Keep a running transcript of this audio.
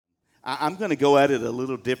I'm going to go at it a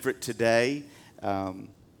little different today. I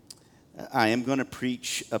am going to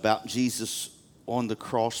preach about Jesus on the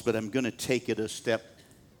cross, but I'm going to take it a step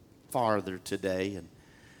farther today and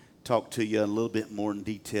talk to you a little bit more in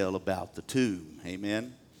detail about the tomb.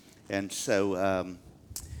 Amen. And so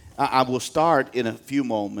I will start in a few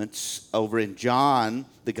moments over in John,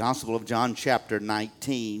 the Gospel of John, chapter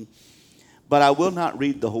 19. But I will not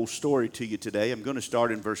read the whole story to you today. I'm going to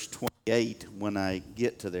start in verse 28 when I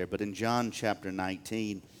get to there. But in John chapter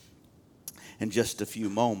 19, in just a few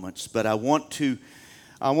moments. But I want to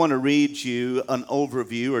read you an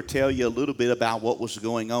overview or tell you a little bit about what was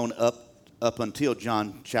going on up until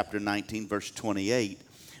John chapter 19, verse 28.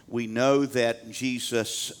 We know that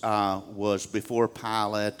Jesus was before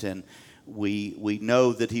Pilate, and we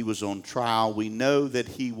know that he was on trial. We know that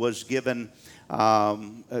he was given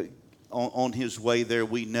on his way there.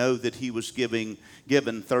 We know that he was given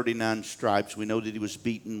 39 stripes. We know that he was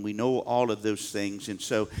beaten. We know all of those things. And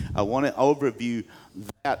so I want to overview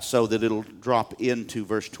that so that it'll drop into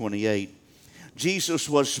verse 28. Jesus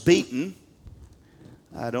was beaten.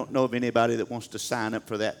 I don't know of anybody that wants to sign up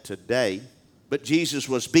for that today. But Jesus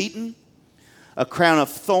was beaten. A crown of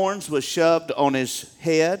thorns was shoved on his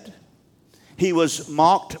head. He was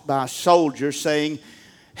mocked by soldiers saying,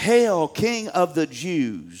 "Hail, King of the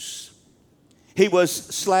Jews." He was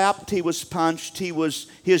slapped, he was punched,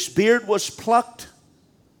 his beard was plucked.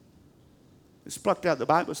 It's plucked out. The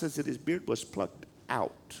Bible says that his beard was plucked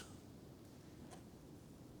out.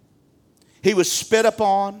 He was spit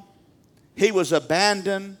upon, he was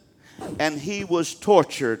abandoned, and he was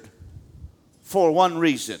tortured for one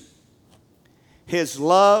reason: his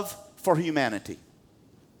love for humanity.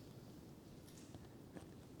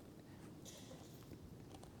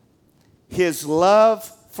 His love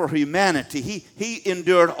for humanity. He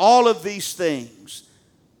endured all of these things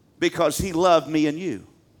because he loved me and you.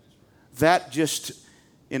 That just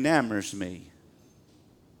enamors me.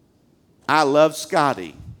 I love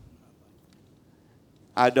Scotty.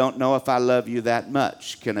 I don't know if I love you that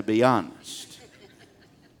much. Can I be honest?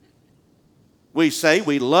 We say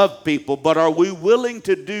we love people, but are we willing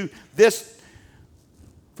to do this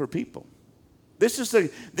for people? This is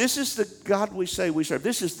the God we say we serve.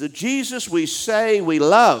 This is the Jesus we say we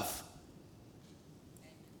love.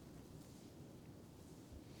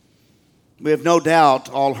 We have no doubt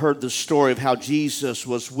all heard the story of how Jesus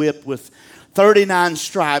was whipped with 39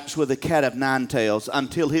 stripes with a cat of nine tails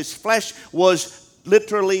until his flesh was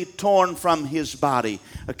literally torn from his body.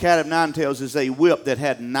 A cat of nine tails is a whip that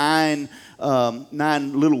had nine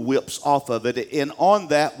little whips off of it, and on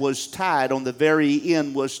that was tied, on the very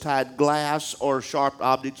end was tied glass or sharp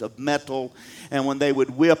objects of metal, and when they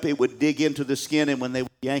would whip, it would dig into the skin, and when they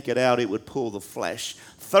would yank it out, it would pull the flesh.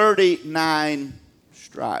 39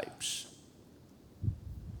 stripes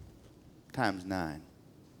times 9.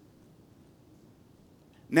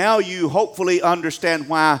 Now you hopefully understand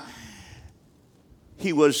why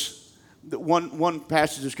he was, one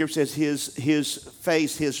passage of Scripture says his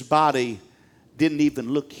face, his body didn't even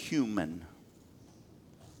look human.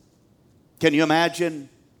 Can you imagine?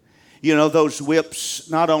 You know, those whips,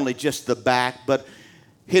 not only just the back, but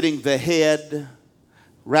hitting the head,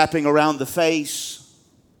 wrapping around the face,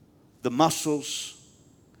 the muscles,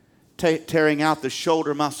 tearing out the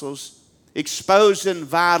shoulder muscles, exposing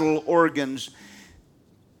vital organs.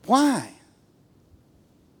 Why?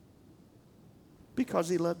 Because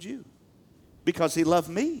he loved you. Because he loved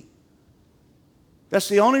me. That's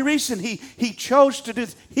the only reason he chose to do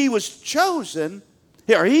this. He was chosen,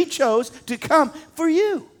 or he chose to come for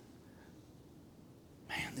you.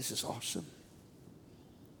 Man, this is awesome.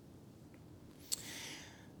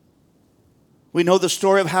 We know the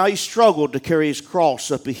story of how he struggled to carry his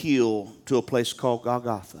cross up a hill to a place called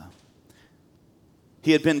Golgotha.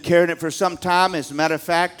 He had been carrying it for some time. As a matter of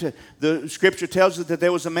fact, the Scripture tells us that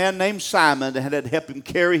there was a man named Simon that had helped him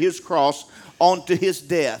carry his cross onto his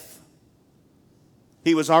death.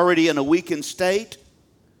 He was already in a weakened state,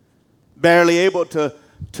 barely able to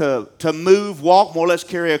move, walk, more or less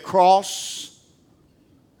carry a cross.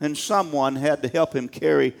 And someone had to help him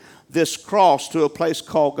carry this cross to a place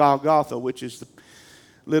called Golgotha, which is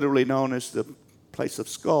literally known as the place of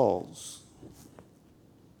skulls,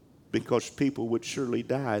 because people would surely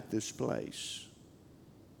die at this place.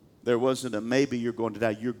 There wasn't a maybe you're going to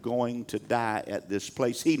die. You're going to die at this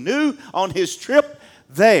place. He knew on his trip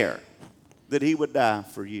there that he would die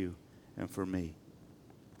for you and for me.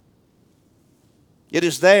 It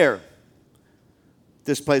is there,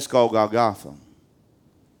 this place called Golgotha,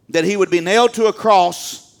 that he would be nailed to a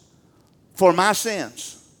cross for my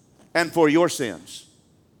sins and for your sins.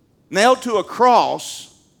 Nailed to a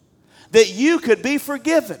cross that you could be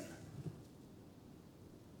forgiven.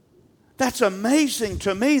 That's amazing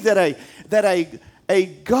to me that a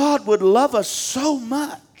God would love us so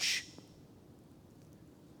much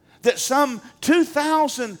that some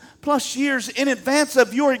 2,000 plus years in advance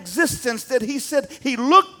of your existence, that he said, he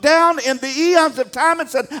looked down in the eons of time and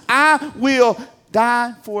said, I will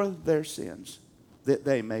die for their sins that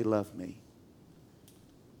they may love me.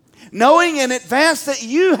 Knowing in advance that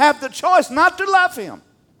you have the choice not to love him.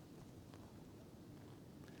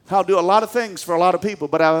 I'll do a lot of things for a lot of people,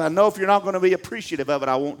 but I know if you're not going to be appreciative of it,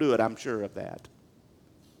 I won't do it. I'm sure of that.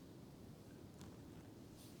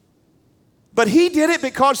 But he did it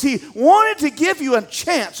because he wanted to give you a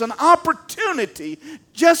chance, an opportunity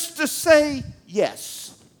just to say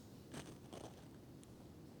yes.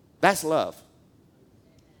 That's love.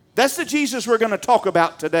 That's the Jesus we're going to talk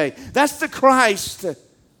about today. That's the Christ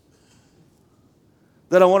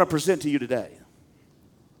that I want to present to you today.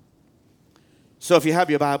 So if you have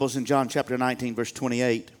your Bibles in John chapter 19, verse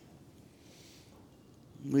 28,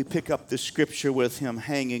 we pick up this scripture with him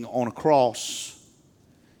hanging on a cross.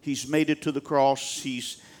 He's made it to the cross.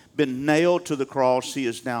 He's been nailed to the cross. He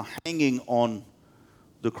is now hanging on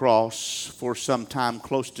the cross for some time,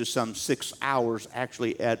 close to some 6 hours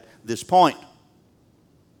actually at this point.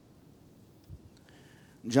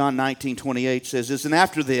 John 19:28 says this, and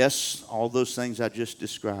after this, all those things I just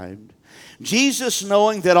described, Jesus,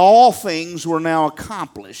 knowing that all things were now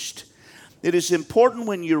accomplished. It is important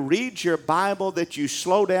when you read your Bible that you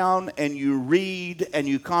slow down and you read and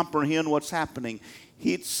you comprehend what's happening.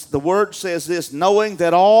 The word says this, knowing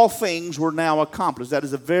that all things were now accomplished. That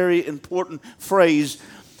is a very important phrase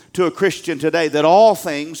to a Christian today, that all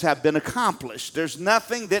things have been accomplished. There's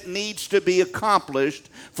nothing that needs to be accomplished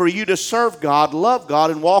for you to serve God, love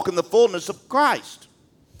God, and walk in the fullness of Christ.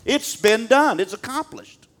 It's been done. It's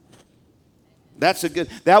accomplished. That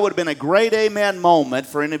would have been a great amen moment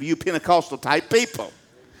for any of you Pentecostal type people.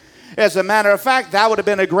 As a matter of fact, that would have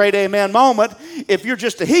been a great amen moment if you're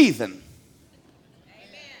just a heathen.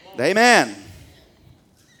 Amen.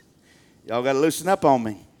 Y'all got to loosen up on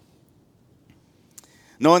me.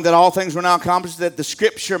 Knowing that all things were now accomplished, that the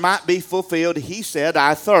scripture might be fulfilled, he said,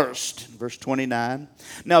 I thirst. Verse 29.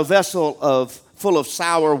 Now a vessel full of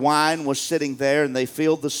sour wine was sitting there, and they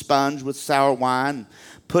filled the sponge with sour wine,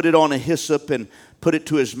 put it on a hyssop, and put it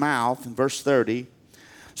to his mouth. In verse 30.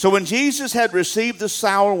 So when Jesus had received the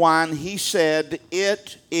sour wine, he said,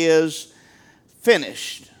 it is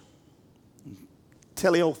finished.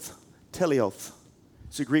 Teleoth. Teleoth.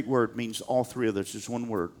 It's a Greek word, means all three of those. It's one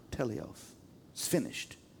word. Teleoth. It's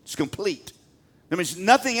finished. It's complete. That means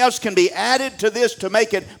nothing else can be added to this to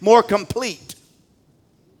make it more complete.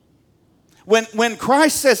 When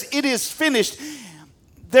Christ says it is finished,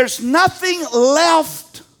 there's nothing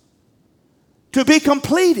left to be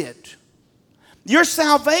completed. Your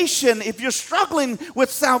salvation, if you're struggling with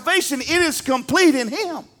salvation, it is complete in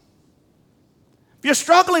him. If you're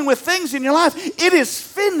struggling with things in your life, it is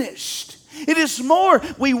finished. It is more,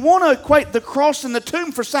 we want to equate the cross and the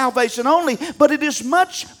tomb for salvation only, but it is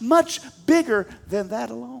much, much bigger than that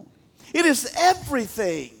alone. It is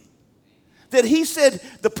everything that he said,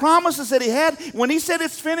 the promises that he had, when he said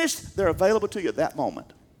it's finished, they're available to you at that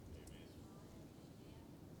moment.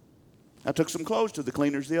 I took some clothes to the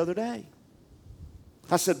cleaners the other day.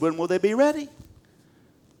 I said, when will they be ready?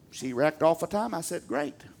 She racked off a time. I said,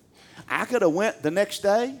 great. I could have went the next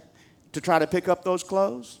day to try to pick up those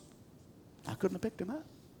clothes. I couldn't have picked them up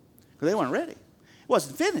because they weren't ready. It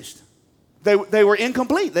wasn't finished. They were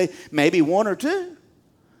incomplete. Maybe one or two.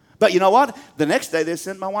 But you know what? The next day they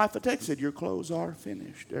sent my wife a text, said, your clothes are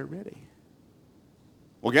finished. They're ready.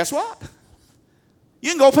 Well, guess what? You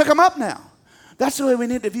can go pick them up now. That's the way we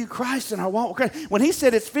need to view Christ in our walk with Christ. When he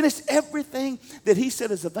said it's finished, everything that he said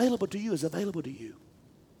is available to you is available to you.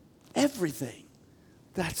 Everything.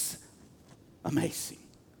 That's amazing.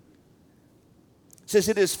 It says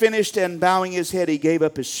it is finished, and bowing his head, he gave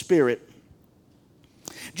up his spirit.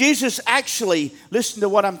 Jesus actually, listen to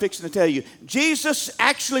what I'm fixing to tell you. Jesus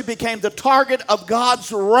actually became the target of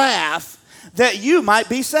God's wrath that you might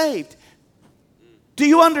be saved. Do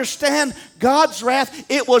you understand God's wrath?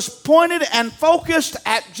 It was pointed and focused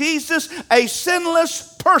at Jesus, a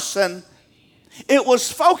sinless person. It was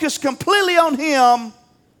focused completely on him,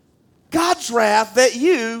 God's wrath, that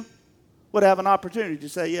you would have an opportunity to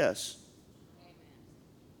say yes.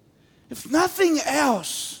 If nothing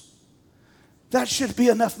else, that should be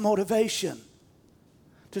enough motivation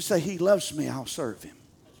to say, he loves me, I'll serve him.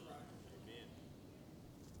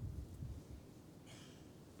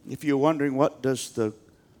 If you're wondering what does the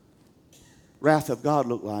wrath of God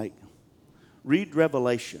look like, read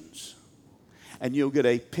Revelations and you'll get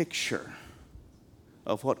a picture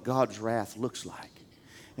of what God's wrath looks like.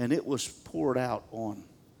 And it was poured out on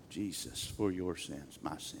Jesus for your sins,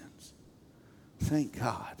 my sins. Thank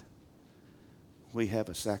God we have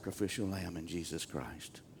a sacrificial lamb in Jesus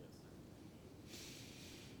Christ.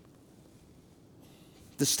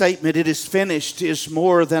 The statement, "it is finished," is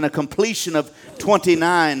more than a completion of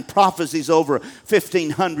 29 prophecies over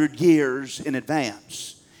 1,500 years in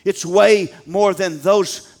advance. It's way more than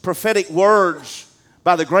those prophetic words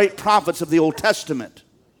by the great prophets of the Old Testament.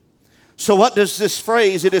 So what does this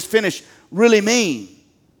phrase, "it is finished," really mean?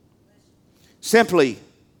 Simply,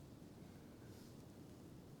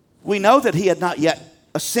 we know that he had not yet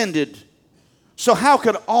ascended. So how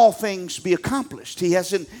could all things be accomplished? He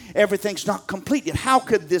hasn't, everything's not complete yet. How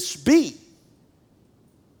could this be?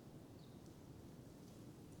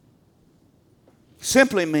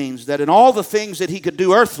 Simply means that in all the things that he could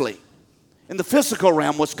do earthly, in the physical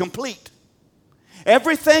realm, was complete.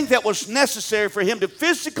 Everything that was necessary for him to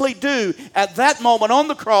physically do at that moment on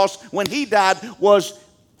the cross when he died was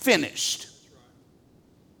finished.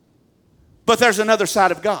 But there's another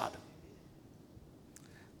side of God.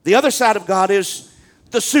 The other side of God is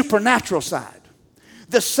the supernatural side.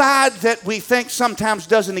 The side that we think sometimes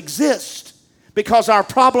doesn't exist because our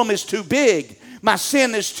problem is too big. My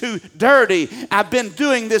sin is too dirty. I've been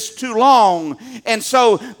doing this too long. And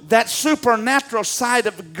so that supernatural side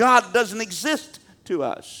of God doesn't exist to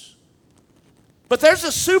us. But there's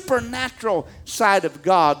a supernatural side of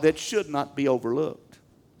God that should not be overlooked.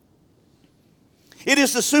 It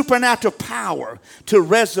is the supernatural power to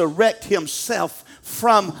resurrect himself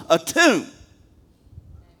from a tomb.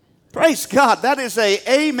 Praise God. That is a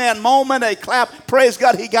amen moment, a clap. Praise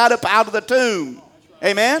God, he got up out of the tomb.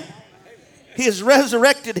 Amen? He has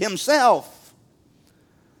resurrected himself.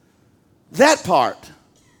 That part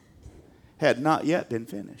had not yet been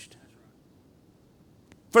finished.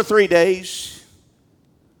 For 3 days,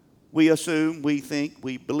 we assume, we think,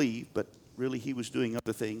 we believe, but really he was doing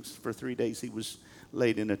other things. For 3 days he was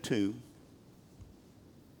laid in a tomb,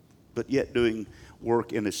 but yet doing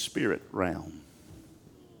work in a spirit realm.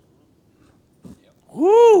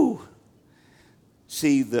 Woo!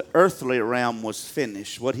 See, the earthly realm was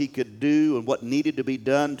finished. What he could do and what needed to be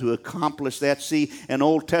done to accomplish that. See, in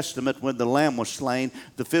Old Testament, when the lamb was slain,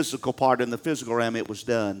 the physical part in the physical realm, it was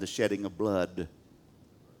done, the shedding of blood.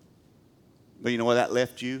 But you know where that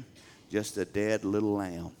left you? Just a dead little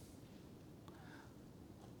lamb.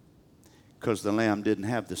 Because the lamb didn't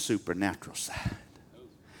have the supernatural side.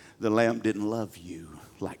 The lamb didn't love you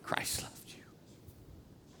like Christ loved you.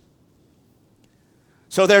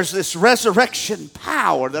 So there's this resurrection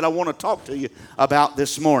power that I want to talk to you about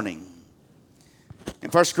this morning.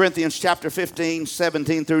 In 1 Corinthians chapter 15,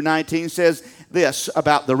 17 through 19 says this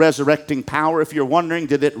about the resurrecting power. If you're wondering,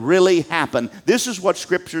 did it really happen? This is what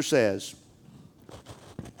Scripture says.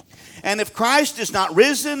 And if Christ is not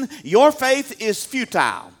risen, your faith is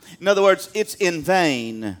futile. In other words, it's in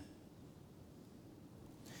vain.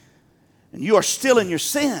 And you are still in your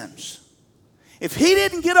sins. If he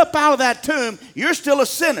didn't get up out of that tomb, you're still a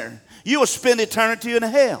sinner. You will spend eternity in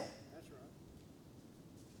hell.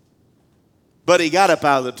 But he got up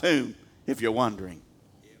out of the tomb, if you're wondering.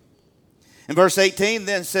 In verse 18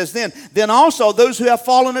 then says, then also those who have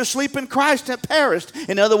fallen asleep in Christ have perished.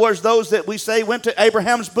 In other words, those that we say went to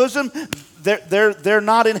Abraham's bosom, they're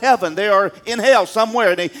not in heaven. They are in hell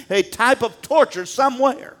somewhere, in a type of torture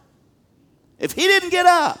somewhere. If he didn't get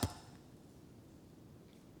up,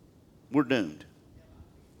 we're doomed.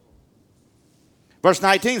 Verse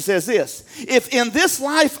 19 says this, if in this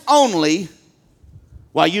life only,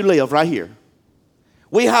 while you live right here,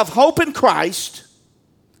 we have hope in Christ,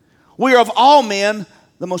 we are of all men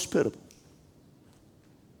the most pitiable.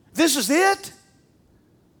 This is it?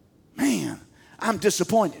 Man, I'm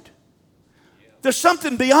disappointed. There's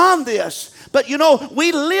something beyond this. But you know,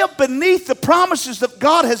 we live beneath the promises that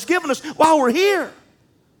God has given us while we're here.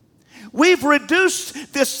 We've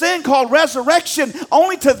reduced this thing called resurrection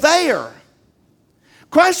only to there.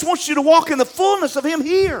 Christ wants you to walk in the fullness of him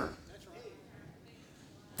here.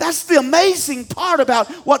 That's the amazing part about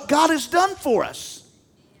what God has done for us.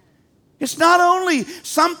 It's not only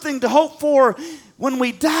something to hope for when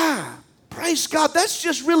we die. Praise God, that's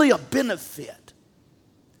just really a benefit.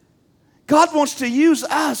 God wants to use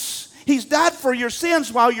us. He's died for your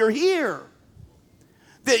sins while you're here,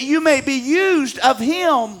 that you may be used of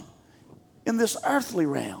him in this earthly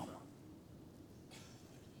realm.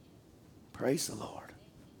 Praise the Lord.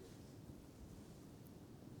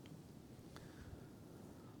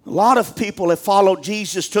 A lot of people have followed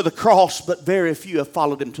Jesus to the cross, but very few have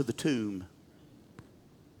followed him to the tomb.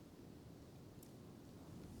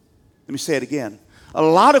 Let me say it again. A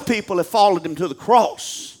lot of people have followed him to the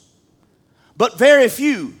cross, but very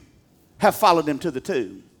few have followed him to the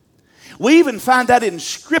tomb. We even find that in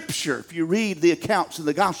Scripture. If you read the accounts in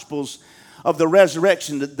the Gospels of the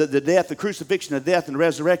resurrection, the death, the crucifixion, the death, and the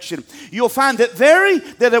resurrection, you'll find that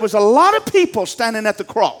there was a lot of people standing at the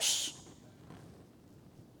cross.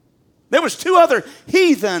 There was two other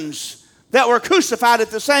heathens that were crucified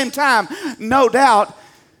at the same time. No doubt,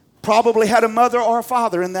 probably had a mother or a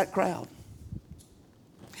father in that crowd.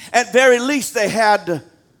 At very least, they had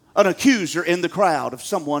an accuser in the crowd of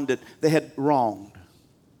someone that they had wronged.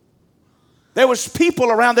 There was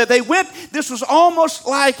people around there. They went, this was almost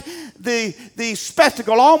like the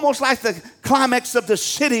spectacle, almost like the climax of the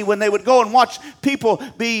city when they would go and watch people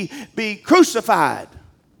be crucified.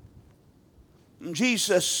 And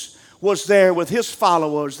Jesus was there with his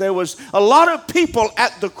followers. There was a lot of people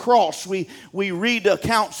at the cross. We read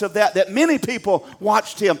accounts of that many people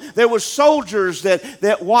watched him. There were soldiers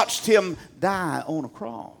that watched him die on a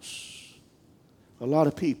cross. A lot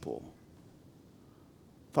of people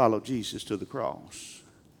followed Jesus to the cross,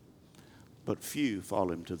 but few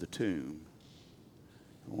followed him to the tomb.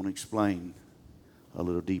 I want to explain a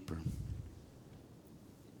little deeper.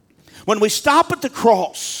 When we stop at the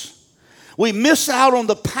cross, we miss out on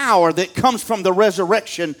the power that comes from the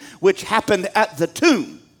resurrection which happened at the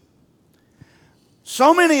tomb.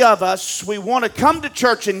 So many of us, we want to come to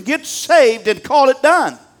church and get saved and call it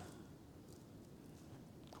done.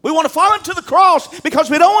 We want to follow him to the cross because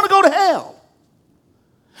we don't want to go to hell.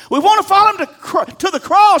 We want to follow him to the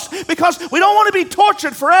cross because we don't want to be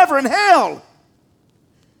tortured forever in hell.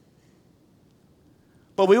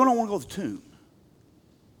 But we don't want to go to the tomb.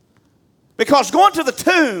 Because going to the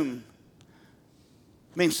tomb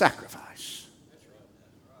means sacrifice.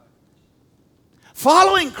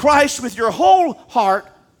 Following Christ with your whole heart,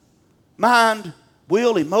 mind,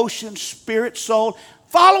 will, emotion, spirit, soul,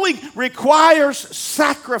 following requires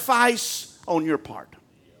sacrifice on your part.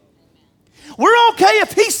 We're okay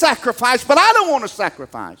if he sacrificed, but I don't want to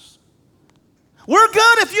sacrifice. We're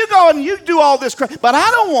good if you go and you do all this crap, but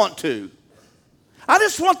I don't want to. I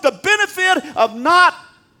just want the benefit of not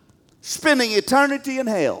spending eternity in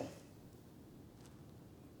hell.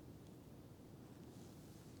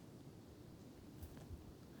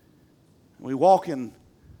 We walk in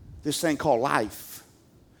this thing called life,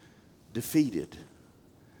 defeated,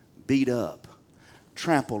 beat up,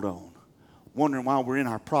 trampled on, wondering why we're in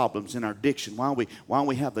our problems, in our addiction, why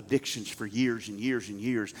we have addictions for years and years and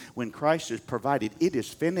years, when Christ has provided, it is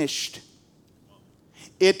finished.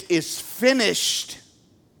 It is finished.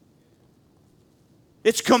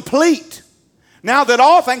 It's complete. Now that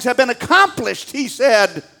all things have been accomplished, he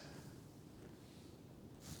said,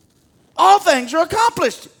 all things are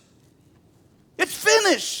accomplished. It's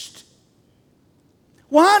finished.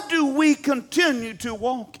 Why do we continue to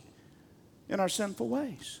walk in our sinful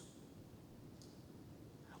ways?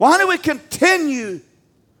 Why do we continue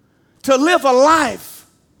to live a life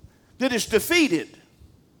that is defeated,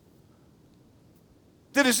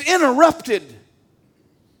 that is interrupted,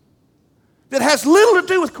 that has little to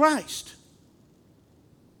do with Christ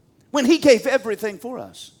when he gave everything for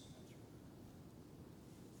us?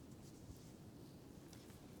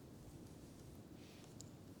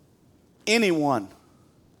 Anyone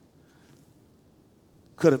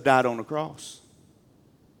could have died on the cross.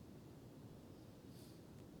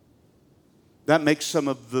 That makes some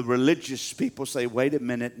of the religious people say, wait a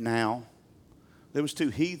minute now. There was two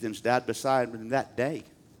heathens died beside him that day.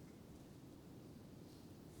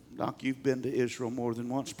 Doc, you've been to Israel more than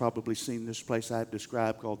once, probably seen this place I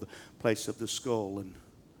described called the place of the skull. And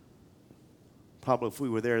probably if we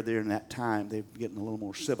were there in that time, they're getting a little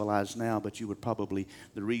more civilized now, but you would probably,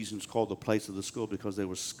 the reason it's called the place of the skull because there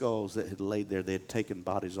were skulls that had laid there. They had taken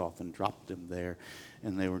bodies off and dropped them there,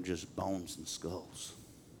 and they were just bones and skulls.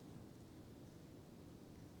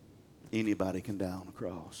 Anybody can die on a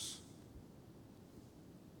cross.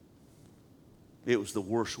 It was the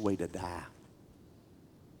worst way to die.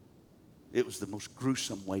 It was the most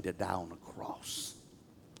gruesome way to die on a cross.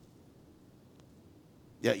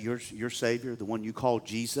 Yeah, your Savior, the one you call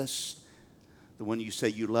Jesus, the one you say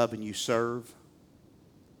you love and you serve,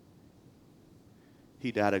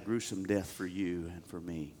 he died a gruesome death for you and for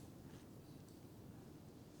me.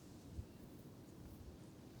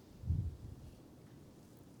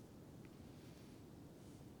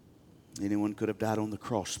 Anyone could have died on the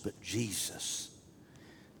cross, but Jesus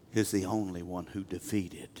is the only one who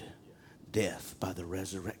defeated death by the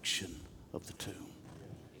resurrection of the tomb.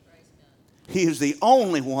 He is the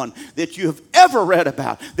only one that you have ever read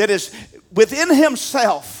about that is within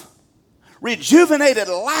himself rejuvenated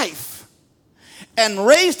life and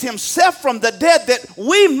raised himself from the dead that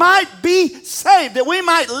we might be saved, that we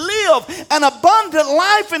might live an abundant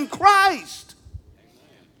life in Christ.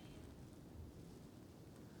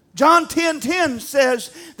 John 10:10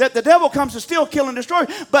 says that the devil comes to steal, kill, and destroy,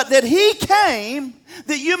 but that he came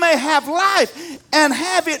that you may have life and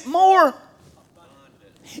have it more.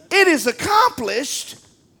 It is accomplished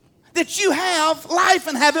that you have life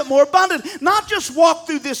and have it more abundant. Not just walk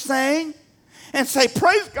through this thing and say,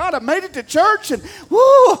 praise God, I made it to church and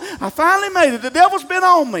whoo, I finally made it. The devil's been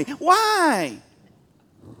on me. Why?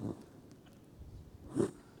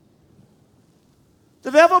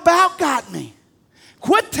 The devil about got me.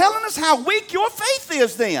 Quit telling us how weak your faith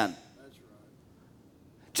is then. That's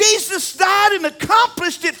right. Jesus died and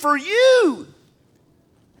accomplished it for you.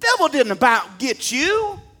 The devil didn't about get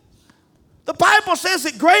you. The Bible says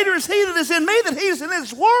that greater is he that is in me than he is in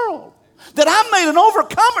this world. That I'm made an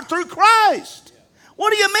overcomer through Christ.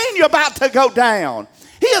 What do you mean you're about to go down?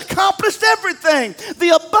 He accomplished everything. The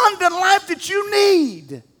abundant life that you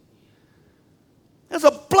need. As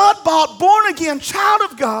a blood-bought, born-again child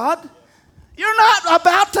of God, you're not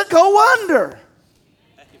about to go under.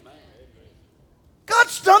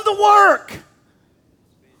 God's done the work. The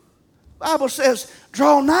Bible says,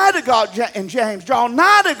 draw nigh to God, in James, draw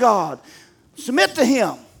nigh to God. Submit to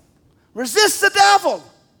him. Resist the devil.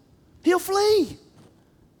 He'll flee.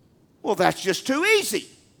 Well, that's just too easy.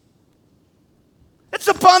 It's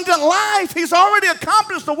abundant life. He's already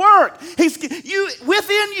accomplished the work.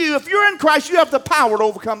 Within you, if you're in Christ, you have the power to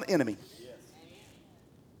overcome the enemy.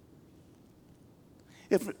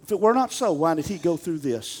 If it were not so, why did he go through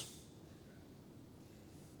this?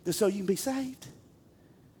 Just so you can be saved?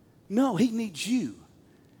 No, he needs you.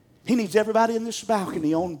 He needs everybody in this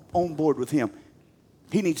balcony on board with him.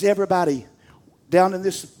 He needs everybody down in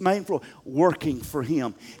this main floor working for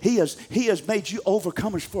him. He has made you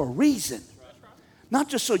overcomers for a reason. Not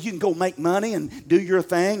just so you can go make money and do your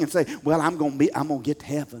thing and say, well, I'm going to get to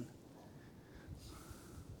heaven.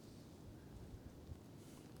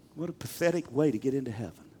 What a pathetic way to get into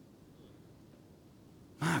heaven.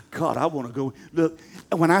 My God, I want to go. Look,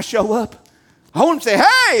 when I show up, I want to say,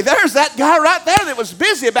 hey, there's that guy right there that was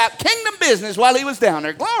busy about kingdom business while he was down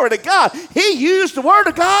there. Glory to God. He used the word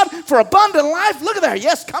of God for abundant life. Look at there.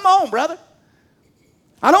 Yes, come on, brother.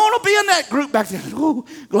 I don't want to be in that group back there. Ooh,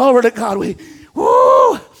 glory to God. We made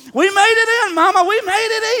it in, Mama. We made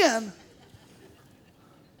it in.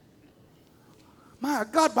 My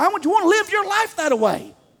God, why would you want to live your life that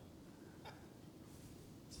way?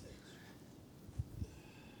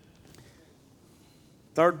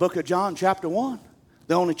 Third book of John, chapter 1,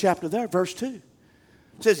 the only chapter there, verse 2.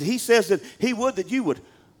 He says that he would that you would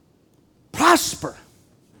prosper,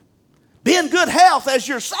 be in good health as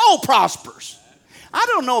your soul prospers. I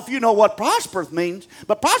don't know if you know what prosper means,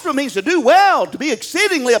 but prosper means to do well, to be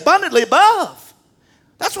exceedingly abundantly above.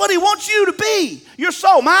 That's what he wants you to be. Your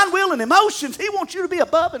soul, mind, will, and emotions, he wants you to be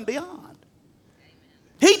above and beyond.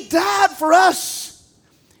 He died for us.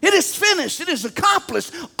 It is finished. It is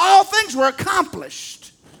accomplished. All things were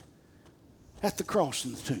accomplished at the cross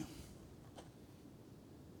and the tomb.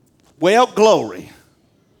 Well, glory.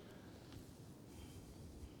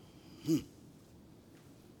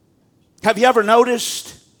 Have you ever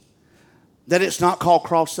noticed that it's not called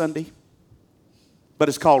Cross Sunday, but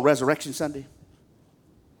it's called Resurrection Sunday?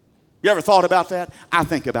 You ever thought about that? I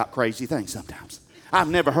think about crazy things sometimes. I've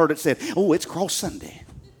never heard it said, oh, it's Cross Sunday.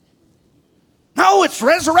 No, it's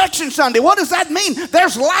Resurrection Sunday. What does that mean?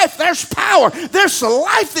 There's life, there's power, there's a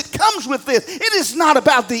life that comes with this. It is not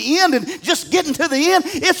about the end and just getting to the end.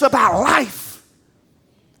 It's about life.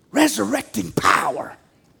 Resurrecting power.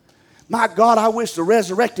 My God, I wish the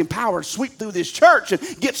resurrecting power would sweep through this church and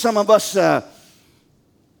get some of us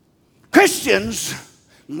Christians,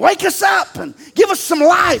 wake us up and give us some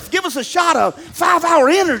life. Give us a shot of 5-hour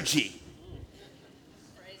energy.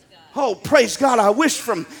 Oh, praise God. I wish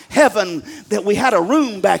from heaven that we had a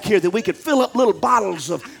room back here that we could fill up little bottles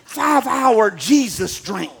of 5-hour Jesus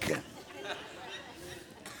drink.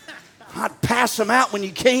 I'd pass them out when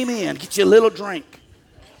you came in, get you a little drink.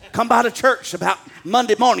 Come by to church about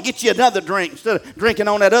Monday morning, get you another drink instead of drinking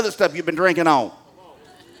on that other stuff you've been drinking on.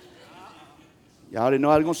 Y'all didn't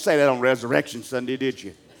know I was going to say that on Resurrection Sunday, did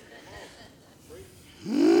you?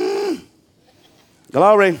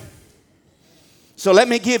 Glory. So let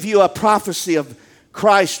me give you a prophecy of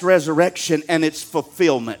Christ's resurrection and its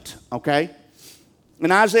fulfillment, okay?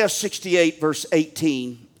 In Isaiah 68, verse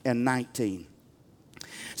 18 and 19.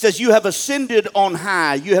 It says, you have ascended on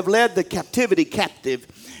high. You have led the captivity captive.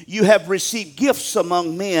 You have received gifts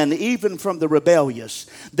among men, even from the rebellious,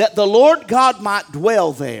 that the Lord God might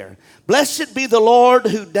dwell there. Blessed be the Lord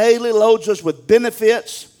who daily loads us with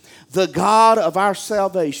benefits, the God of our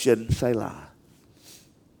salvation. Selah.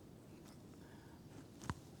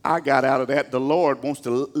 I got out of that, the Lord wants to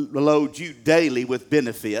load you daily with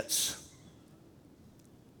benefits.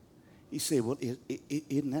 You say, well,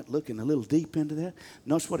 isn't that looking a little deep into that?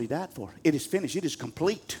 Notice what he died for. It is finished. It is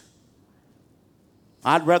complete.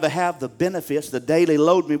 I'd rather have the benefits, the daily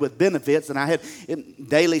load me with benefits, than I had it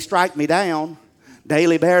daily strike me down,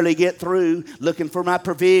 daily barely get through, looking for my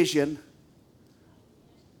provision.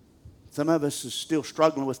 Some of us is still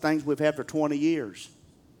struggling with things we've had for 20 years.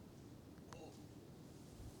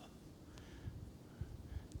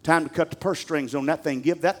 Time to cut the purse strings on that thing.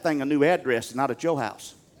 Give that thing a new address, not at your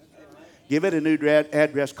house. Give it a new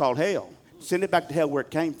address called hell. Send it back to hell where it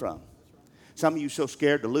came from. Some of you are so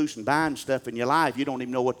scared to loose and bind stuff in your life, you don't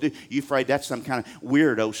even know what to do. You're afraid that's some kind of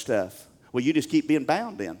weirdo stuff. Well, you just keep being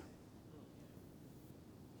bound then.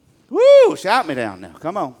 Woo! Shout me down now.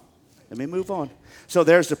 Come on. Let me move on. So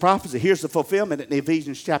there's the prophecy. Here's the fulfillment in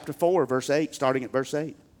Ephesians chapter 4, verse 8, starting at verse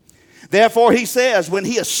 8. Therefore, he says, when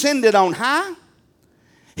he ascended on high,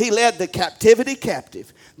 he led the captivity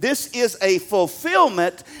captive. This is a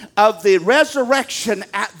fulfillment of the resurrection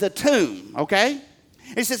at the tomb, okay?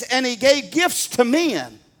 He says, and he gave gifts to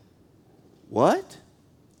men. What?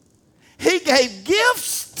 He gave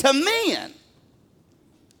gifts to men.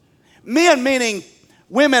 Men meaning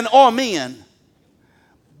women or men,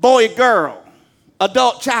 boy, girl,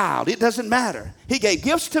 adult, child. It doesn't matter. He gave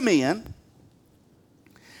gifts to men.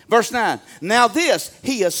 Verse 9. Now this,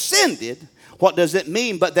 he ascended. What does it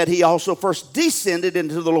mean? But that he also first descended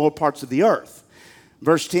into the lower parts of the earth.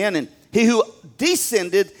 Verse 10. And he who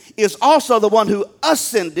descended is also the one who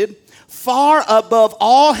ascended far above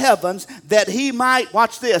all heavens, that he might,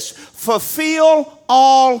 watch this, fulfill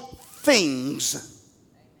all things.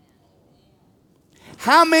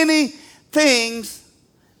 How many things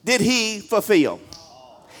did he fulfill?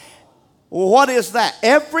 What is that?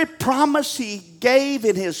 Every promise he gave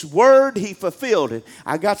in his word, he fulfilled it.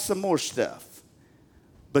 I got some more stuff,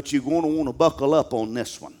 but you're going to want to buckle up on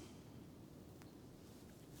this one.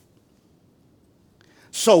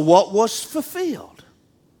 So what was fulfilled?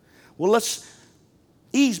 Well, let's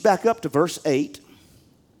ease back up to verse 8.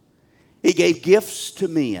 He gave gifts to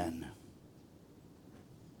men.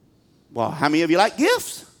 Well, how many of you like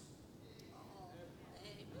gifts?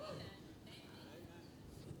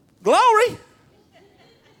 Glory.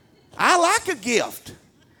 I like a gift.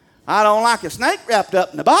 I don't like a snake wrapped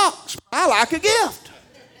up in a box. I like a gift.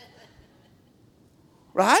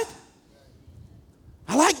 Right?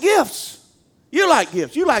 I like gifts. You like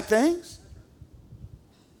gifts. You like things.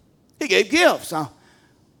 He gave gifts. I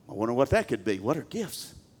wonder what that could be. What are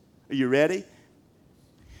gifts? Are you ready?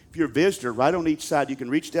 If you're a visitor, right on each side, you can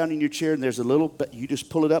reach down in your chair and there's a little, you just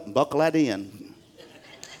pull it up and buckle that in.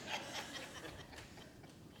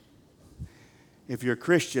 If you're a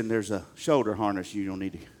Christian, there's a shoulder harness you don't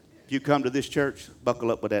need to. If you come to this church,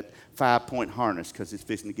 buckle up with that 5-point harness because it's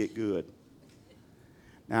fixing to get good.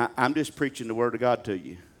 Now, I'm just preaching the Word of God to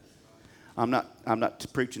you. I'm not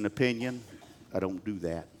preaching opinion. I don't do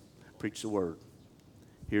that. Preach the Word.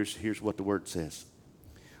 Here's what the Word says.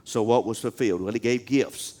 So what was fulfilled? Well, he gave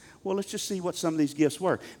gifts. Well, let's just see what some of these gifts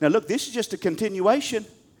were. Now, look, this is just a continuation.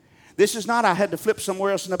 This is not I had to flip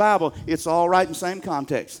somewhere else in the Bible. It's all right in the same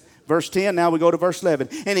context. Verse 10, now we go to verse 11.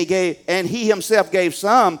 And he himself gave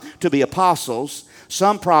some to be apostles,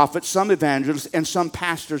 some prophets, some evangelists, and some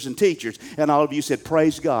pastors and teachers. And all of you said,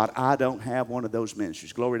 praise God, I don't have one of those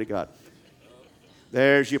ministries. Glory to God.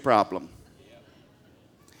 There's your problem.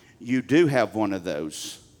 You do have one of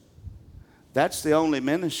those. That's the only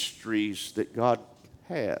ministries that God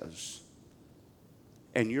has.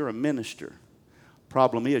 And you're a minister.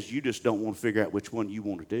 Problem is, you just don't want to figure out which one you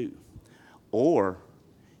want to do. Or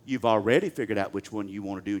you've already figured out which one you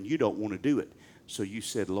want to do and you don't want to do it. So you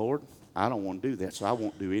said, Lord, I don't want to do that, so I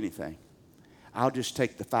won't do anything. I'll just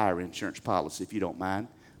take the fire insurance policy, if you don't mind,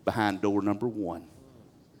 behind door number 1.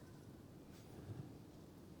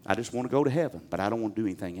 I just want to go to heaven, but I don't want to do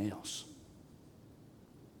anything else.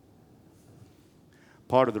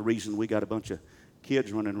 Part of the reason we got a bunch of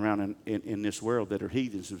kids running around in this world that are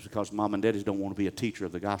heathens is because mom and daddies don't want to be a teacher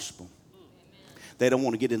of the gospel. They don't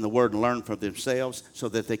want to get in the Word and learn for themselves so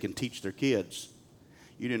that they can teach their kids.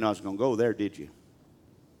 You didn't know I was going to go there, did you?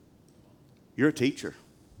 You're a teacher.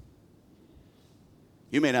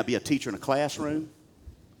 You may not be a teacher in a classroom.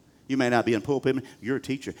 You may not be in a pulpit. You're a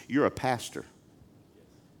teacher. You're a pastor.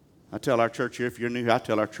 I tell our church here, if you're new here, I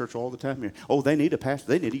tell our church all the time here, oh, they need a pastor.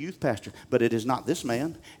 They need a youth pastor. But it is not this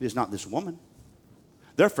man. It is not this woman.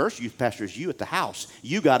 Their first youth pastor is you at the house.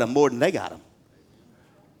 You got them more than they got them.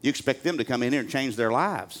 You expect them to come in here and change their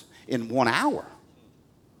lives in 1 hour.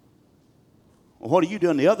 Well, what are you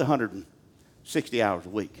doing the other 160 hours a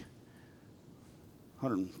week?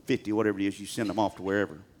 150, whatever it is, you send them off to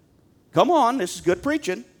wherever. Come on, this is good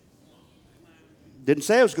preaching. Didn't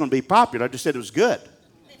say it was going to be popular. I just said it was good.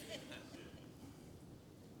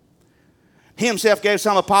 He himself gave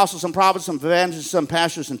some apostles, some prophets, some evangelists, some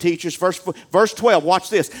pastors and teachers. Verse 12, watch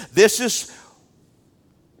this. This is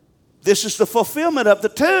the fulfillment of the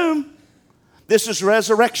tomb. This is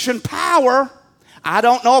resurrection power. I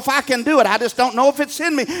don't know if I can do it. I just don't know if it's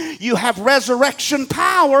in me. You have resurrection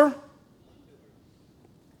power.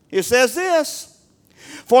 It says this,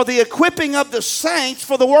 for the equipping of the saints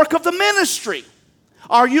for the work of the ministry.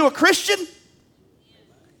 Are you a Christian?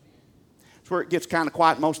 That's where it gets kind of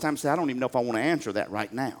quiet most times. I don't even know if I want to answer that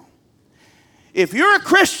right now. If you're a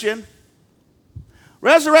Christian,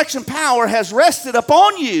 resurrection power has rested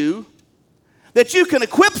upon you that you can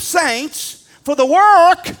equip saints for the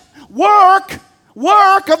work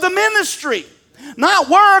of the ministry. Not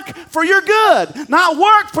work for your good. Not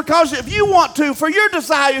work because if you want to, for your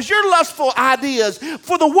desires, your lustful ideas,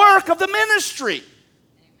 for the work of the ministry. Amen.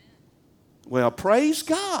 Well, praise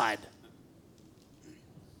God.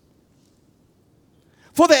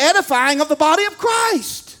 For the edifying of the body of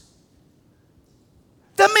Christ.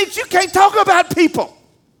 That means you can't talk about people.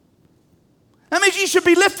 That means you should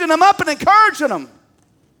be lifting them up and encouraging them.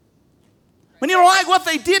 When you don't like what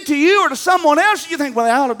they did to you or to someone else, you think, well,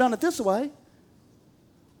 they ought to have done it this way.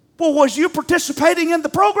 Well, was you participating in the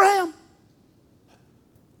program?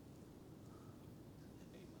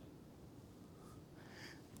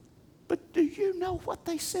 But do you know what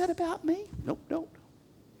they said about me? Nope, don't.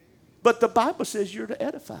 But the Bible says you're to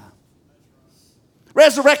edify.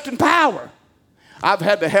 Resurrecting power. I've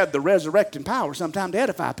had to have the resurrecting power sometime to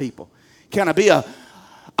edify people. Can I be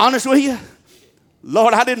honest with you?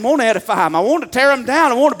 Lord, I didn't want to edify them. I wanted to tear them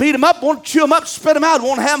down. I wanted to beat them up. I wanted to chew them up, spit them out. I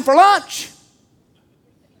wanted to have them for lunch.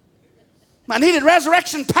 I needed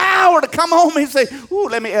resurrection power to come home and say, ooh,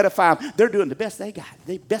 let me edify them. They're doing the best they got,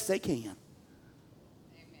 the best they can. Amen.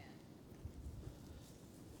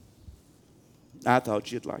 I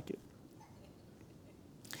thought you'd like it.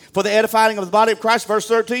 For the edifying of the body of Christ, verse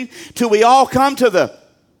 13, till we all come to the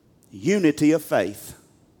unity of faith.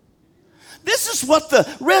 This is what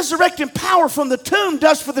the resurrecting power from the tomb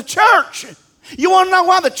does for the church. You want to know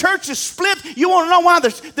why the church is split? You want to know why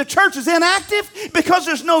the church is inactive? Because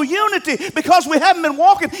there's no unity. Because we haven't been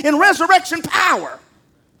walking in resurrection power.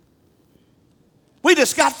 We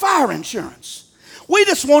just got fire insurance. We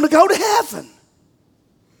just want to go to heaven.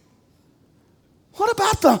 What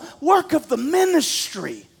about the work of the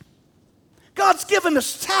ministry? God's given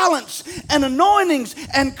us talents and anointings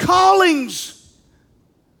and callings.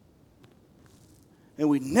 And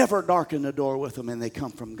we never darken the door with them, and they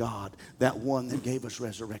come from God, that one that gave us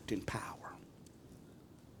resurrecting power.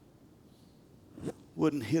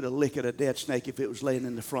 Wouldn't hit a lick at a dead snake if it was laying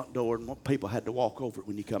in the front door and people had to walk over it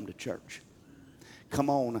when you come to church. Come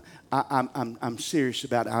on, I'm serious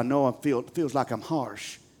about it. I know it feels like I'm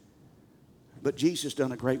harsh, but Jesus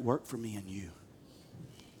done a great work for me and you.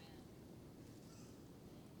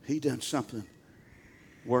 He done something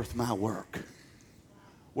worth my work.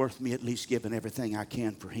 Worth me at least giving everything I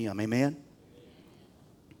can for him. Amen?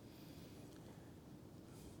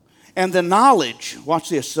 And the knowledge, watch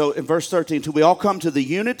this. So in verse 13, till we all come to the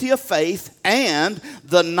unity of faith and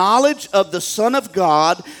the knowledge of the Son of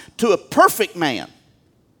God, to a perfect man.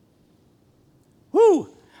 Woo!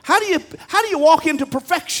 How do you walk into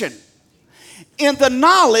perfection? In the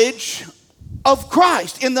knowledge of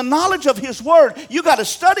Christ, in the knowledge of his word. You got to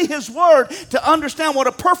study his word to understand what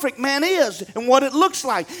a perfect man is and what it looks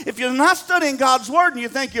like. If you're not studying God's word and you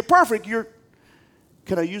think you're perfect,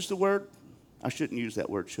 can I use the word? I shouldn't use that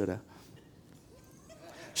word, should I?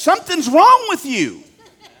 Something's wrong with you.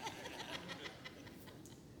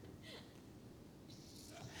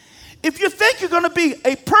 If you think you're going to be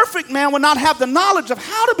a perfect man and not have the knowledge of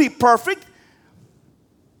how to be perfect,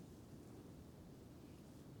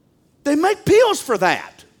 they make pills for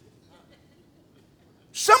that.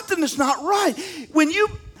 Something is not right. When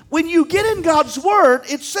you get in God's word,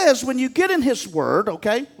 it says when you get in his word,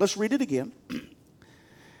 okay, let's read it again.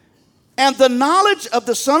 And the knowledge of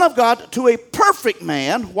the Son of God to a perfect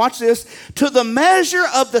man, watch this, to the measure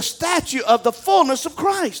of the stature of the fullness of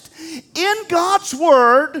Christ. In God's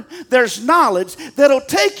word, there's knowledge that'll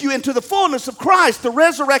take you into the fullness of Christ, the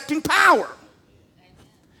resurrecting power.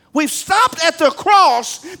 We've stopped at the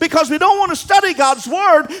cross because we don't want to study God's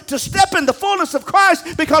Word to step in the fullness of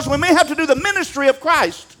Christ, because we may have to do the ministry of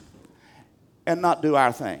Christ and not do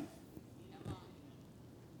our thing.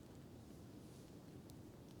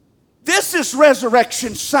 This is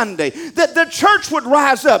Resurrection Sunday, that the church would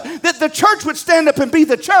rise up, that the church would stand up and be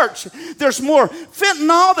the church. There's more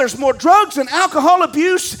fentanyl, there's more drugs and alcohol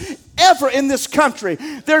abuse ever in this country.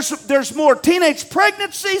 There's more teenage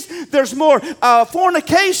pregnancies, there's more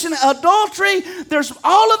fornication, adultery. There's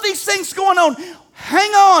all of these things going on.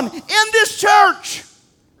 Hang on in this church.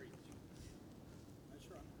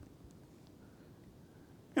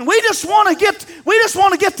 And we just want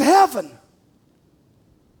to get to heaven.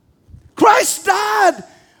 Christ died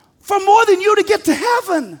for more than you to get to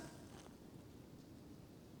heaven.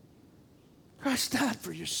 Christ died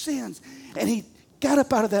for your sins, and he got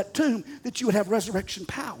up out of that tomb that you would have resurrection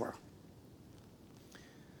power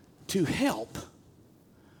to help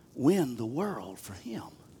win the world for him.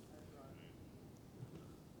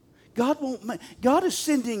 God is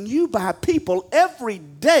sending you by people every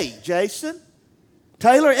day, Jason.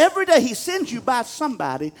 Taylor, every day he sends you by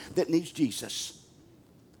somebody that needs Jesus.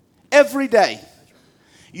 Every day.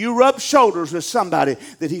 You rub shoulders with somebody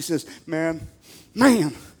that he says, man,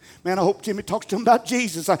 I hope Jimmy talks to him about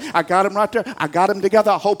Jesus. I got him right there. I got him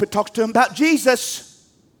together. I hope it talks to him about Jesus.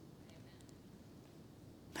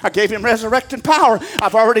 I gave him resurrecting power.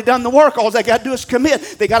 I've already done the work. All they got to do is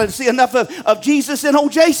commit. They got to see enough of Jesus in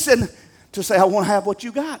old Jason to say, I want to have what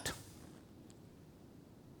you got.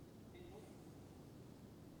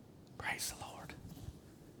 Praise the Lord.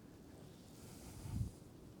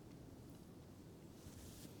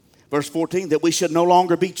 Verse 14, that we should no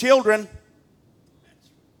longer be children.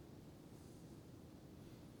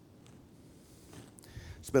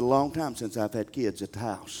 It's been a long time since I've had kids at the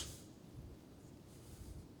house.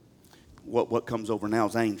 What comes over now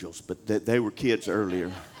is angels, but they were kids earlier.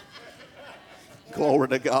 Glory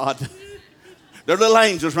to God. They're little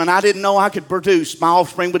angels. When I didn't know I could produce, my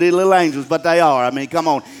offspring would be little angels, but they are. I mean, come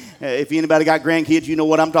on. If anybody got grandkids, you know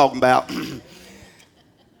what I'm talking about.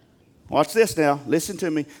 Watch this now. Listen to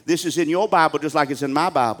me. This is in your Bible just like it's in my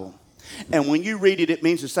Bible. And when you read it, it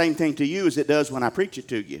means the same thing to you as it does when I preach it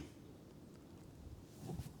to you.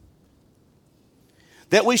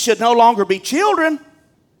 That we should no longer be children,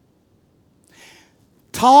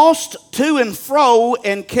 tossed to and fro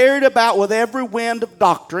and carried about with every wind of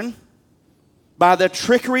doctrine by the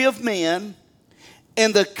trickery of men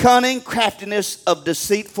and the cunning craftiness of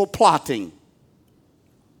deceitful plotting.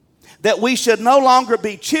 That we should no longer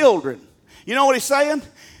be children. You know what he's saying?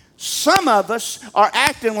 Some of us are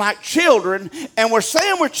acting like children, and we're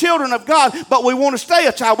saying we're children of God, but we want to stay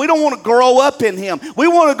a child. We don't want to grow up in him. We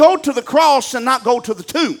want to go to the cross and not go to the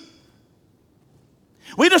tomb.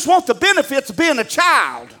 We just want the benefits of being a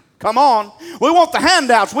child. Come on. We want the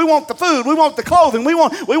handouts. We want the food. We want the clothing. We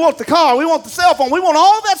want the car. We want the cell phone. We want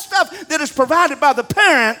all that stuff that is provided by the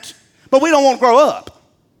parent, but we don't want to grow up.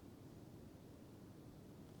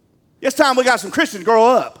 It's time we got some Christians to grow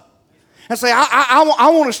up and say, I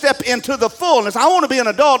want to step into the fullness. I want to be an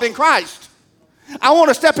adult in Christ. I want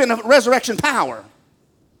to step into resurrection power.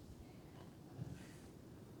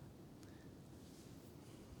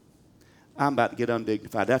 I'm about to get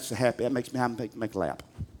undignified. That's the happy. That makes me make a lap.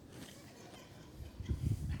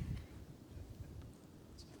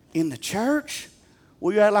 In the church,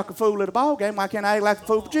 will you act like a fool at a ball game? Why can't I act like a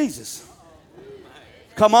fool for Jesus?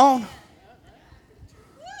 Come on.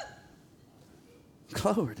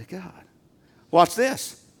 Glory to God. Watch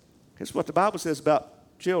this. Here's what the Bible says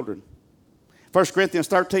about children. 1 Corinthians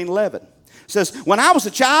 13:11 says, when I was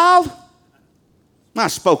a child, I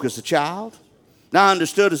spoke as a child. And I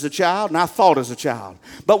understood as a child, and I thought as a child.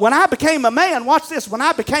 But when I became a man, watch this, when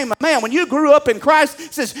I became a man, when you grew up in Christ,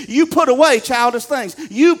 it says, you put away childish things.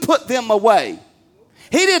 You put them away.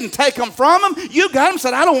 He didn't take them from him. You got them and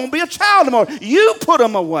said, I don't want to be a child anymore. You put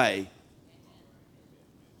them away.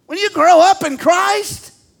 When you grow up in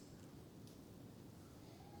Christ,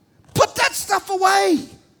 put that stuff away.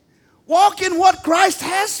 Walk in what Christ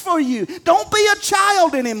has for you. Don't be a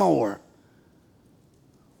child anymore.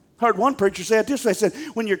 Heard one preacher say it this way. He said,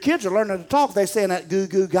 when your kids are learning to talk, they saying that goo,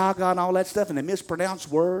 goo, gaga and all that stuff, and they mispronounce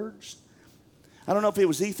words. I don't know if it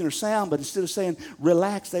was Ethan or Sam, but instead of saying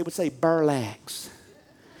relax, they would say burlax.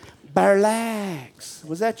 Burlax.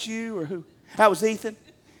 Was that you or who? That was Ethan.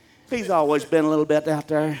 He's always been a little bit out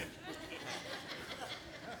there.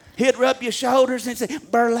 He'd rub your shoulders and say,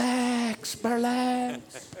 burlax,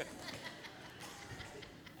 burlax.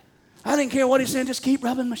 I didn't care what he said, just keep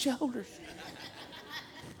rubbing my shoulders.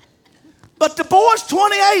 But the boy's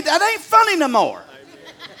 28. That ain't funny no more.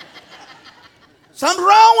 Something's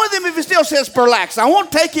wrong with him if he still says Berlax. I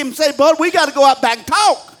won't take him and say, bud, we got to go out back and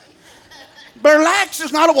talk. Berlax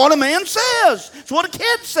is not what a man says. It's what a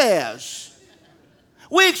kid says.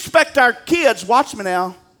 We expect our kids, watch me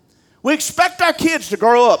now, we expect our kids to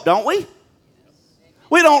grow up, don't we?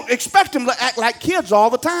 We don't expect them to act like kids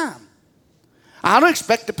all the time. I don't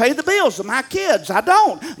expect to pay the bills of my kids. I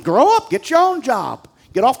don't. Grow up, get your own job.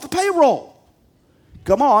 Get off the payroll.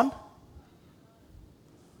 Come on.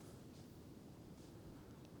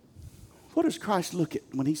 What does Christ look at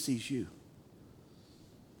when he sees you?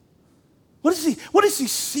 What is he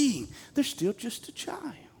seeing? They're still just a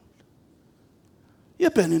child.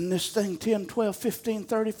 You've been in this thing 10, 12, 15,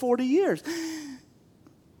 30, 40 years.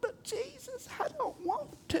 But Jesus, I don't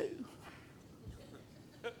want to.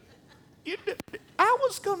 I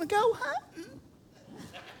was going to go hunting.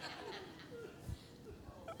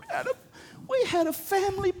 We had a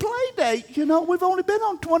family play date. You know, we've only been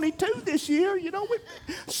on 22 this year. You know,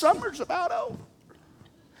 summer's about over.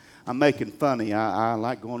 I'm making funny. I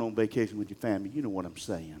like going on vacation with your family. You know what I'm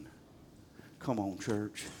saying. Come on,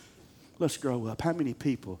 church. Let's grow up. How many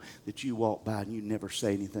people that you walk by and you never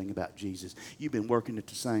say anything about Jesus? You've been working at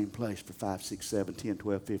the same place for 5, 6, 7, 10,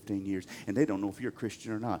 12, 15 years, and they don't know if you're a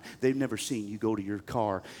Christian or not. They've never seen you go to your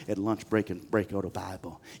car at lunch break and break out a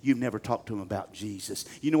Bible. You've never talked to them about Jesus.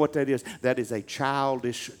 You know what that is? That is a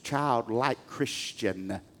childlike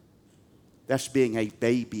Christian. That's being a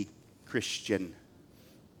baby Christian.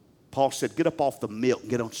 Paul said, get up off the milk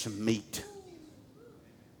and get on some meat.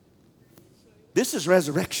 This is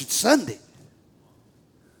Resurrection Sunday.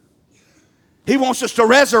 He wants us to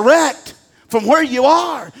resurrect from where you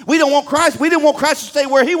are. We don't want Christ. We didn't want Christ to stay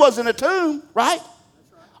where he was in a tomb, right?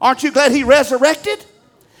 Aren't you glad he resurrected?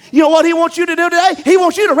 You know what he wants you to do today? He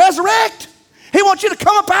wants you to resurrect. He wants you to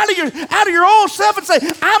come up out of your old self and say,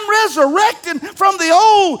 I'm resurrecting from the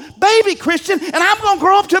old baby Christian, and I'm going to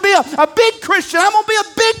grow up to be a big Christian. I'm going to be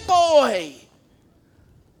a big boy.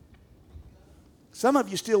 Some of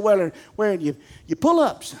you still wearing your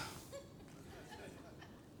pull-ups.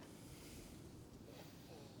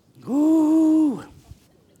 Ooh.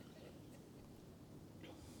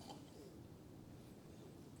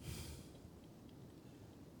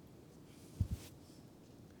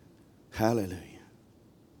 Hallelujah.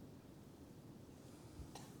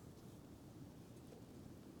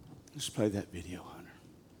 Let's play that video, Hunter.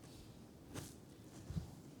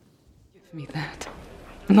 Give me that.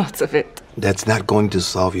 Lots of it. That's not going to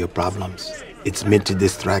solve your problems. It's meant to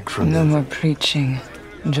distract from No them. more preaching.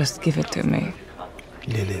 Just give it to me.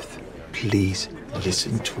 Lilith, please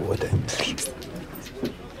listen to what I'm saying.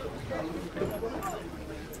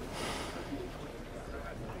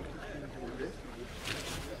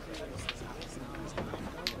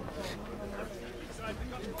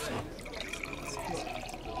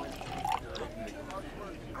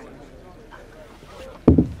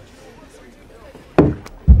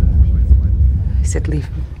 I said leave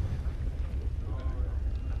him.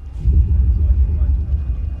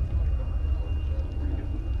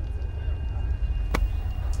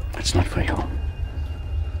 It's not for you.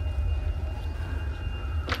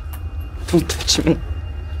 Don't touch me.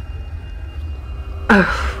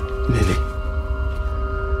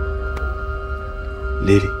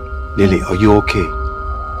 Lily. Lily, are you okay?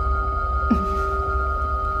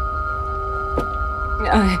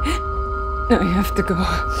 I have to go.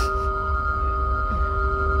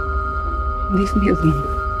 Leave me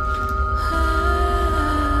alone.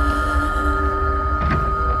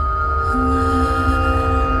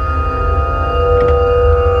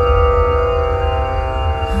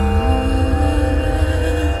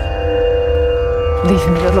 Leave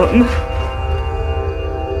me alone.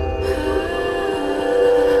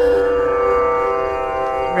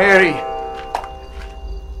 Mary.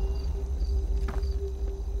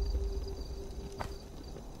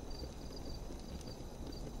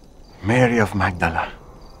 Mary of Magdala.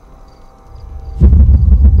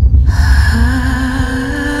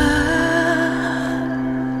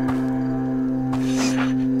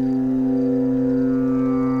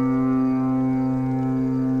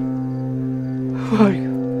 Who are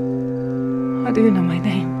you? How do you know my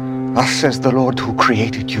name? Thus says the Lord who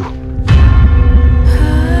created you,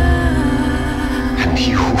 and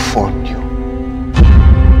he who formed you.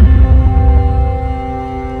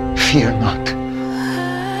 Fear not,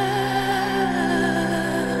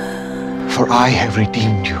 for I have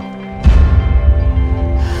redeemed you.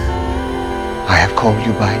 I have called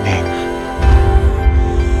you by name.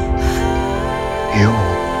 You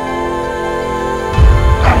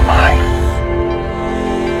are mine.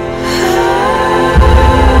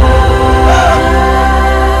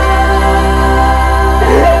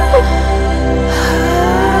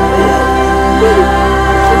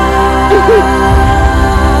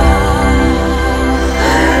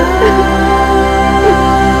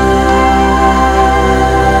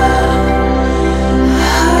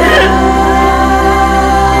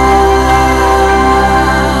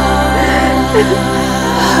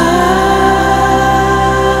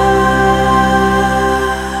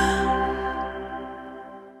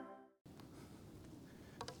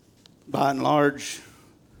 By and large,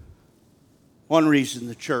 one reason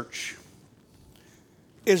the church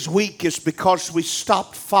is weak is because we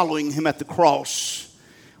stopped following him at the cross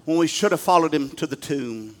when we should have followed him to the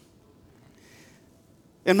tomb.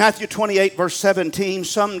 In Matthew 28, verse 17,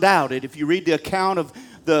 some doubted. If you read the account of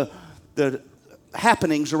the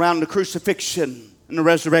happenings around the crucifixion and the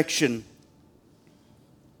resurrection,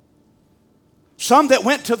 some that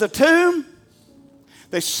went to the tomb,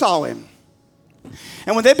 they saw him.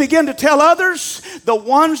 And when they began to tell others, the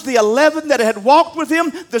 11 that had walked with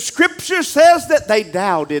him, the scripture says that they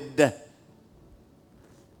doubted.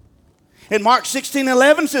 In Mark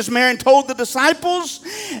 16:11 says, Mary told the disciples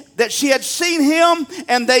that she had seen him,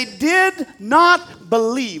 and they did not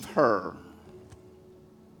believe her.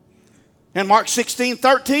 In Mark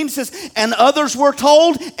 16:13 says, and others were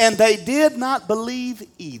told, and they did not believe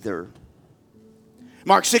either.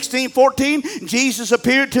 Mark 16:14, Jesus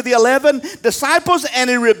appeared to the 11 disciples, and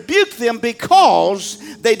he rebuked them because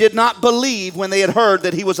they did not believe when they had heard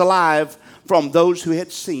that he was alive from those who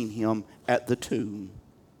had seen him at the tomb.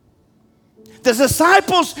 The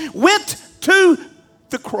disciples went to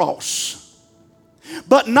the cross.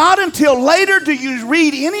 But not until later do you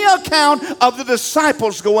read any account of the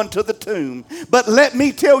disciples going to the tomb. But let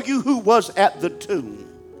me tell you who was at the tomb.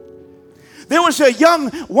 There was a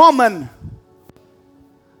young woman,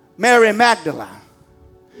 Mary Magdalene.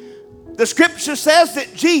 The scripture says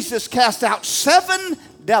that Jesus cast out 7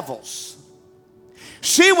 devils.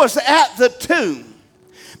 She was at the tomb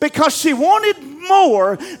because she wanted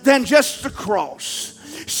more than just the cross.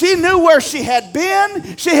 She knew where she had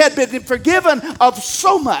been. She had been forgiven of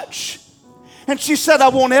so much. And she said, I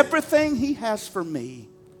want everything he has for me.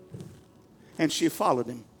 And she followed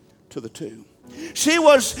him to the tomb. She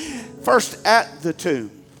was first at the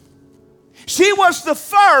tomb. She was the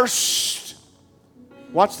first,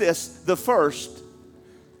 watch this, the first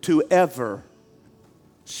to ever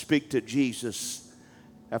speak to Jesus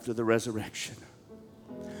after the resurrection.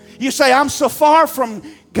 You say, I'm so far from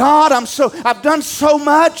God. I've done so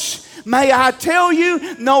much. May I tell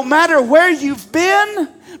you, no matter where you've been,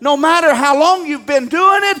 no matter how long you've been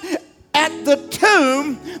doing it, at the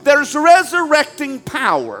tomb, there's resurrecting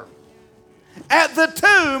power. At the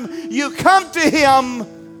tomb, you come to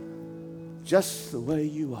him just the way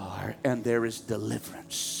you are, and there is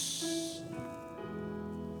deliverance.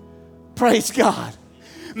 Praise God.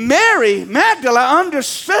 Mary Magdalene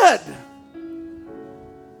understood.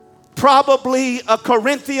 Probably a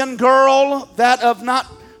Corinthian girl, that of not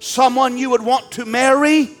someone you would want to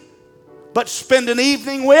marry, but spend an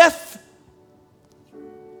evening with.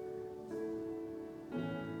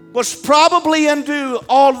 Was probably into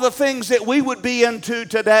all of the things that we would be into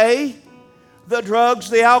today. The drugs,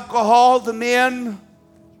 the alcohol, the men.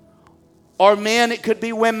 Or men, it could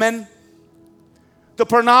be women. The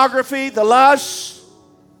pornography, the lust.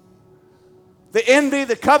 The envy,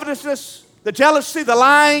 the covetousness, the jealousy, the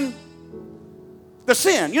lying. The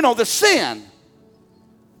sin, the sin.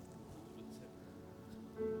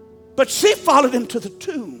 But she followed him to the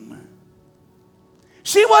tomb.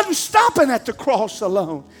 She wasn't stopping at the cross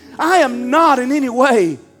alone. I am not in any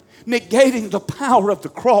way negating the power of the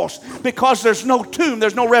cross because there's no tomb,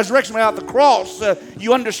 there's no resurrection without the cross.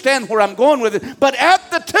 You understand where I'm going with it. But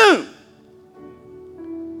at the tomb,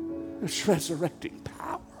 there's resurrecting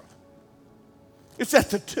power. It's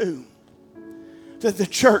at the tomb that the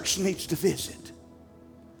church needs to visit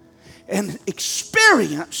and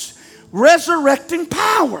experience resurrecting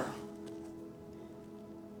power.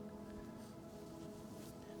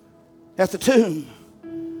 At the tomb,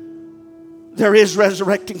 there is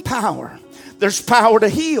resurrecting power. There's power to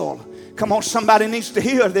heal. Come on, somebody needs to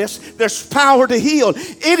hear this. There's power to heal.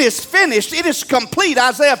 It is finished. It is complete.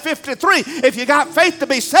 Isaiah 53. If you got faith to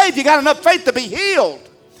be saved, you got enough faith to be healed.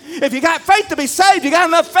 If you got faith to be saved, you got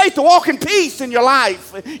enough faith to walk in peace in your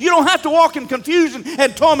life. You don't have to walk in confusion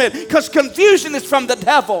and torment, because confusion is from the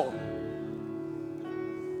devil.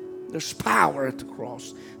 There's power at the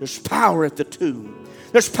cross. There's power at the tomb.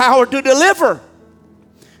 There's power to deliver.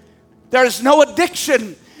 There is no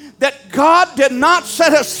addiction that God did not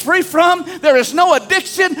set us free from. There is no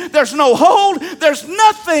addiction. There's no hold. There's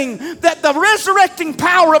nothing that the resurrecting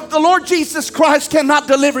power of the Lord Jesus Christ cannot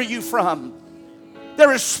deliver you from.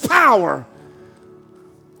 There is power,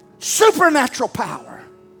 supernatural power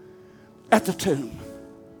at the tomb.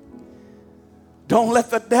 Don't let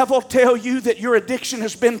the devil tell you that your addiction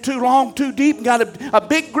has been too long, too deep, and got a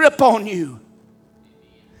big grip on you.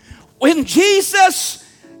 When Jesus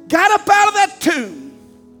got up out of that tomb,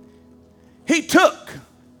 he took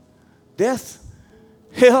death,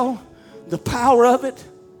 hell, the power of it,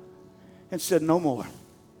 and said, no more.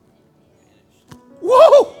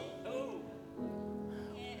 Whoa!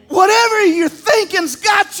 Whatever you're thinking's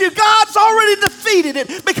got you, God's already defeated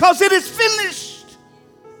it because it is finished.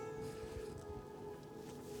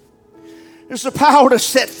 There's a power to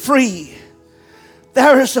set free.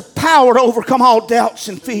 There is a power to overcome all doubts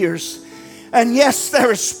and fears. And yes,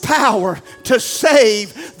 there is power to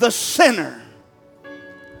save the sinner.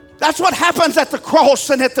 That's what happens at the cross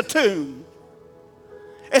and at the tomb.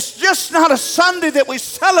 It's just not a Sunday that we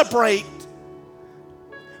celebrate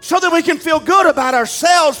so that we can feel good about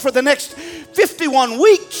ourselves for the next 51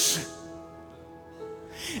 weeks.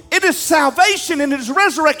 It is salvation and it is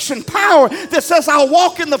resurrection power that says I'll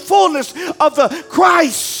walk in the fullness of the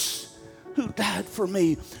Christ who died for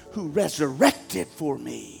me, who resurrected for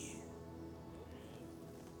me.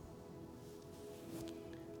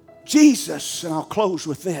 Jesus, and I'll close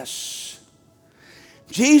with this.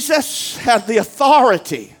 Jesus had the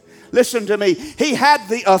authority. Listen to me. He had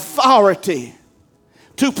the authority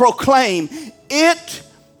to proclaim, it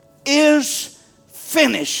is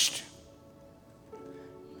finished.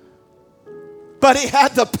 But he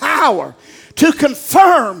had the power to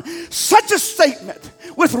confirm such a statement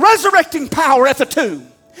with resurrecting power at the tomb.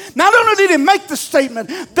 Not only did he make the statement,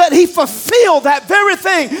 but he fulfilled that very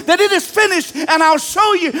thing, that it is finished, and I'll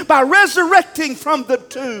show you by resurrecting from the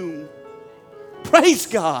tomb. Praise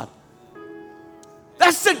God.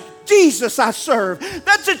 That's the Jesus I serve.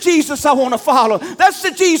 That's the Jesus I want to follow. That's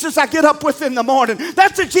the Jesus I get up with in the morning.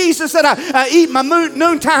 That's the Jesus that I eat my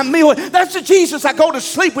noontime meal with. That's the Jesus I go to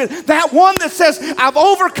sleep with. That one that says, I've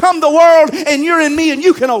overcome the world and you're in me and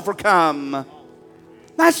you can overcome.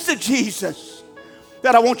 That's the Jesus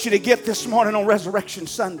that I want you to get this morning on Resurrection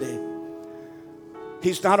Sunday.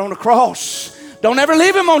 He's not on the cross. Don't ever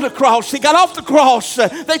leave him on the cross. He got off the cross.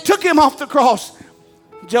 They took him off the cross.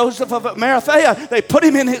 Joseph of Arimathea, they put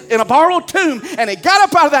him in a borrowed tomb, and he got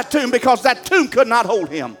up out of that tomb because that tomb could not hold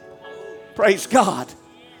him. Praise God.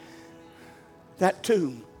 That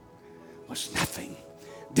tomb was nothing.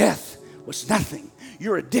 Death was nothing.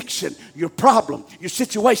 Your addiction, your problem, your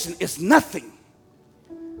situation is nothing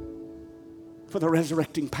for the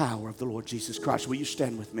resurrecting power of the Lord Jesus Christ. Will you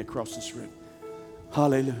stand with me across this room?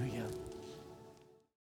 Hallelujah.